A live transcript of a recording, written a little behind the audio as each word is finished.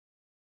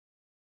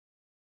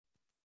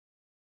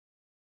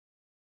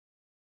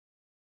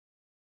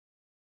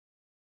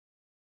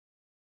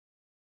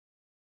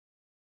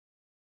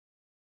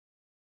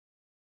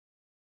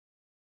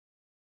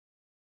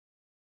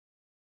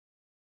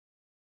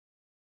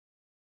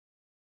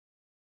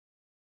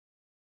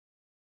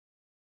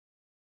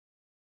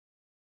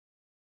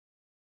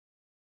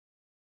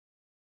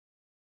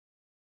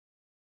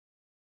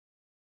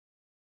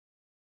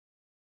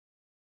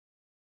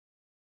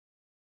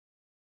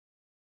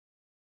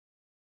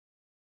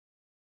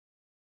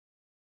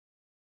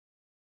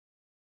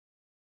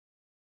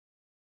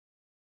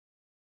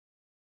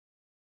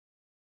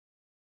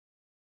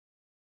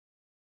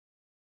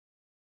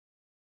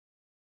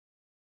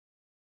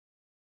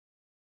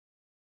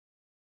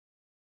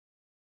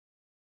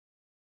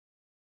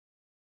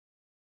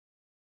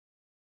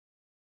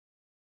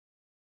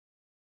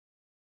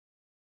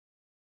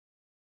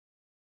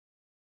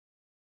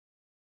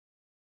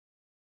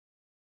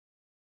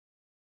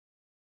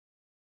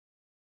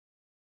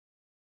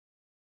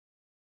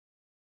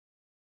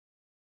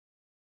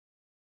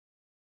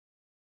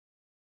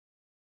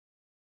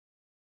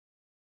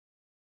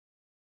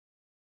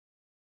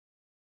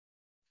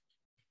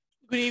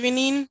Good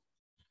evening.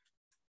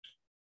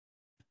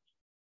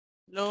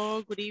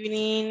 Hello, good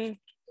evening.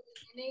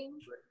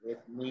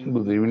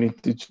 Good evening,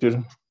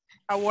 teacher.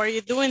 How are you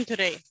doing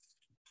today?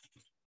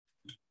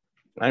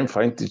 I'm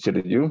fine, teacher.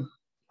 You?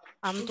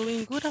 I'm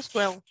doing good as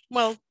well.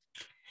 Well,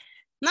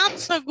 not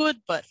so good,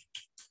 but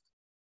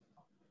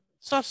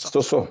so.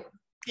 So.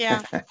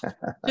 Yeah.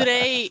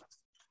 Today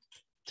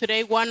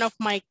one of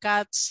my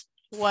cats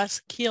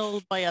was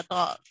killed by a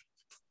dog.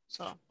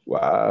 So.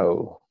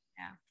 Wow.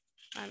 Yeah,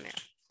 I know.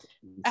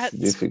 It's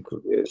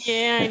difficult, yes.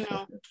 Yeah, I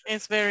know.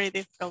 It's very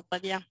difficult,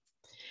 but yeah,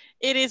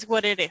 it is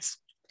what it is.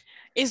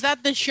 Is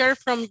that the shirt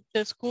from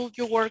the school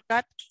you work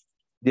at?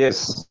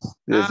 Yes.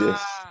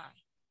 Yes.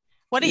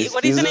 What is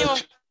the name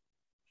of?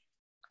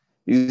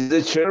 Is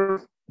the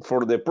shirt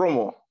for the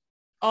promo?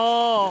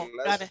 Oh,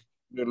 got it.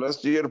 The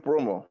last year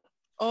promo.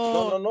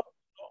 Oh. No.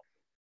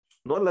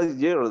 Not last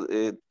year.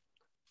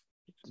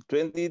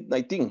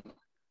 2019.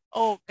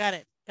 Oh, got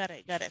it.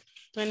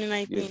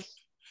 2019. Yes.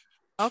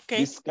 Okay.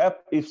 This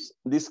cap is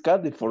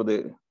for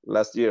the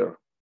last year.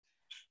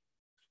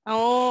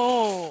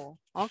 Oh,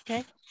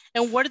 okay.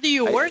 And where do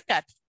you work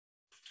at?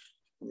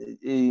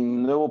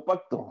 In Nuevo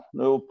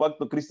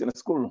Pacto Christian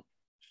School.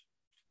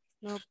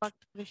 Nuevo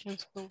Pacto Christian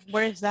School.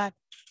 Where is that?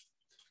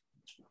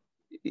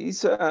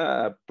 It's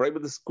a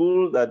private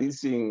school that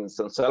is in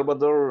San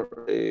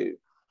Salvador,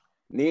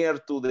 near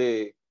to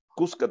the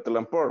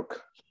Cuscatlan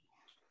Park.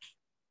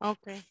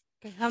 Okay.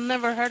 I've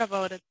never heard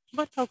about it,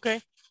 but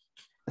okay.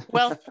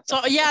 Well,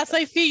 so yes,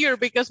 I figure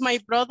because my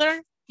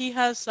brother, he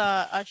has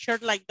a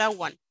shirt like that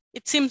one.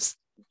 It seems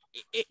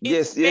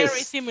it's very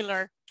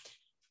similar.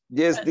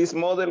 Yes, this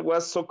model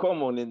was so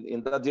common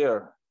in that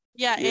year.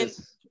 Yeah,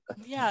 yes.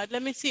 And yeah,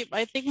 let me see.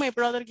 I think my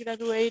brother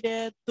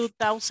graduated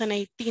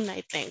 2018,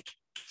 I think.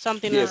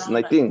 Something yes, around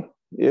 19. That.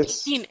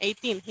 Yes.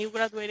 18. He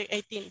graduated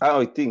 18.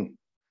 Oh, 18.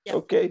 Yeah.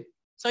 Okay.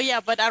 So yeah,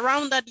 but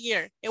around that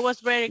year, it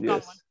was very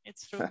common.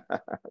 It's true.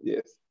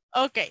 Yes.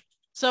 Okay.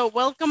 So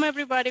welcome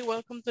everybody.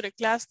 Welcome to the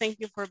class. Thank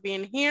you for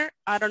being here.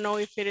 I don't know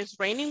if it is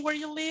raining where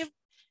you live.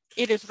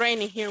 It is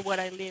raining here where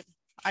I live.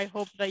 I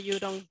hope that you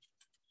don't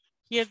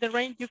hear the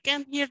rain. You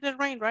can't hear the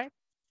rain, right?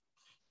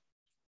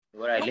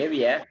 Where I live,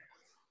 yeah.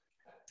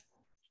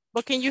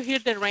 But can you hear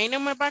the rain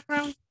in my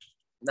background?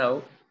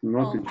 No.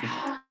 No.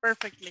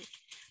 Perfectly.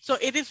 So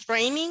it is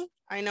raining.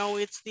 I know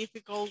it's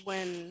difficult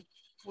when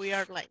we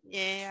are like,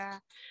 yeah,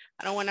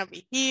 I don't want to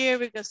be here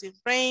because it's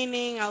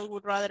raining. I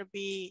would rather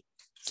be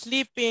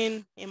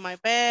sleeping in my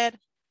bed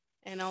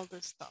and all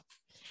this stuff.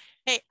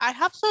 Hey, I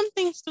have some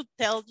things to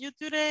tell you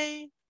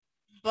today,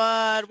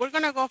 but we're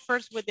going to go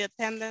first with the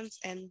attendance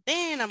and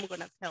then I'm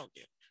going to tell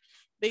you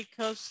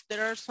because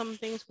there are some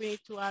things we need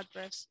to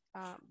address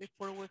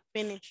before we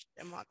finish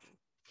the module.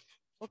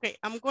 Okay,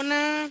 I'm going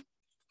to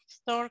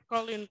start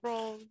calling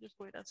roll. Just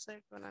wait a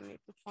second. I need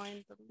to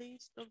find the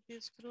list of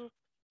this group.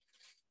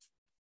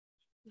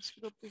 This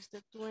group is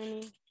the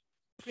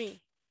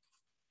 23.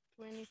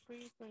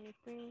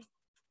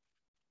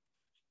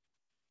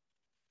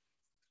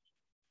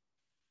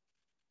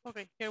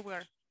 Okay, here we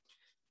are.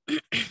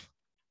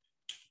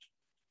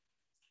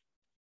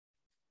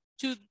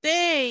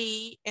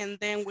 Today, and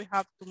then we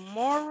have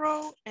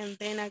tomorrow, and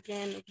then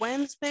again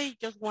Wednesday,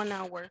 just 1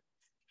 hour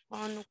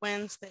on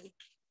Wednesday.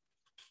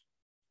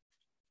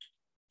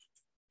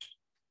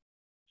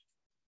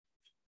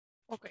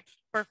 Okay,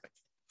 perfect.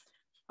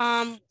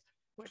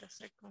 Wait a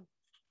second.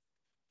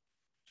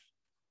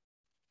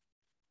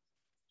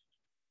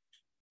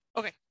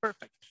 Okay,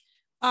 perfect.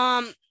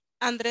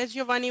 Andrés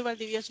Giovanni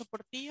Valdivieso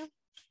Portillo.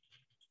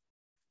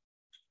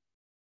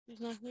 He's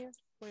not here.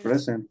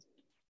 Present.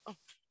 Oh,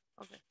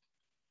 okay.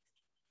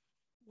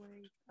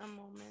 Wait a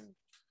moment.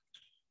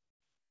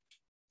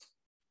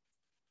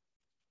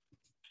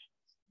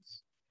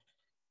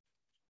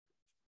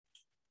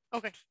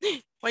 Okay.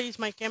 Why is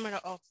my camera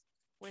off?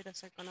 Wait a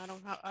second. I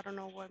don't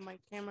know why my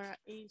camera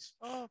is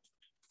off.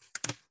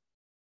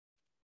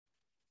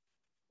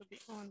 To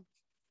be on.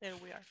 There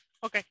we are.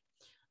 Okay.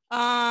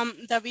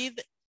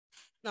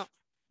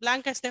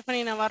 Blanca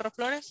Stephanie Navarro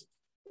Flores.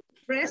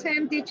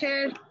 Present,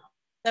 teacher.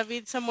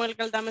 David Samuel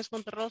Galdames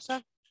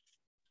Monterrosa.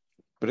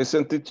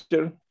 Present,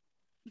 teacher.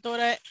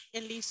 Dora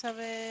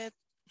Elizabeth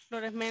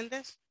Flores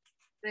Méndez.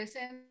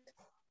 Present.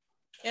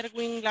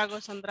 Erwin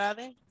Lagos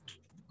Andrade.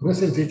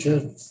 Present,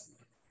 teacher.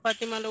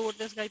 Fátima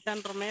Lourdes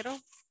Gaitán Romero.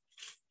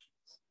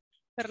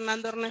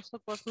 Fernando Ernesto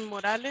Cosme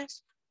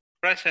Morales.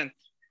 Present.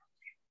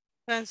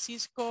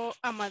 Francisco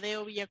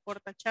Amadeo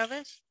Villacorta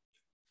Chávez.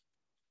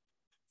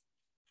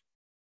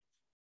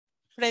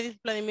 Freddy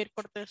Vladimir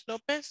Cortés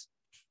López.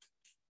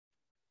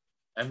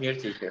 I'm here,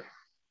 teacher.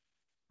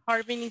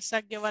 Harvin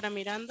Isaac Guevara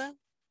Miranda.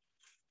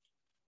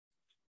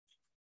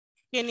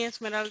 Kenia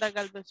Esmeralda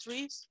Galvez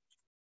Ruiz.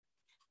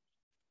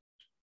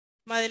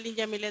 Madeline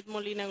Yamilet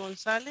Molina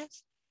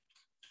González.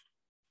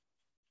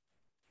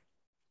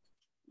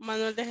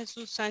 Manuel de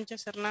Jesús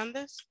Sánchez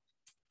Hernández.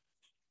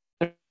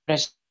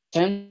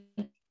 Present.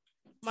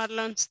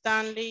 Marlon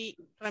Stanley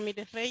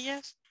Ramírez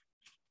Reyes.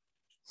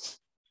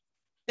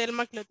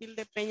 Telma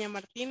Clotilde Peña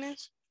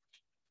Martínez.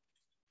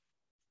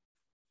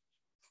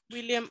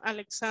 William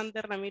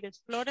Alexander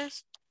Ramírez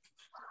Flores.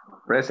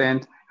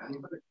 Present.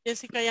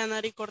 Jessica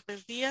Yanari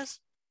Cortés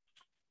Díaz.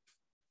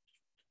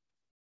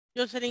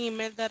 Jocelyn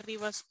Imelda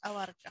Rivas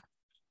Abarca.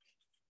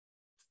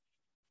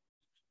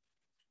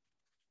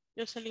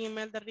 Jocelyn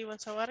Imelda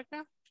Rivas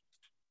Abarca.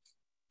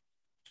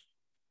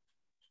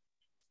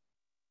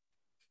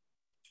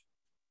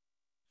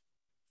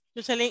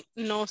 Jocelyn,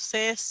 no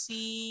sé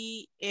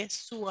si es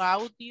su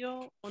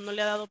audio o no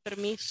le ha dado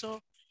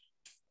permiso.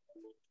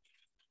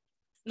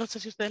 No sé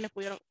si ustedes le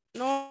pudieron.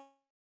 No.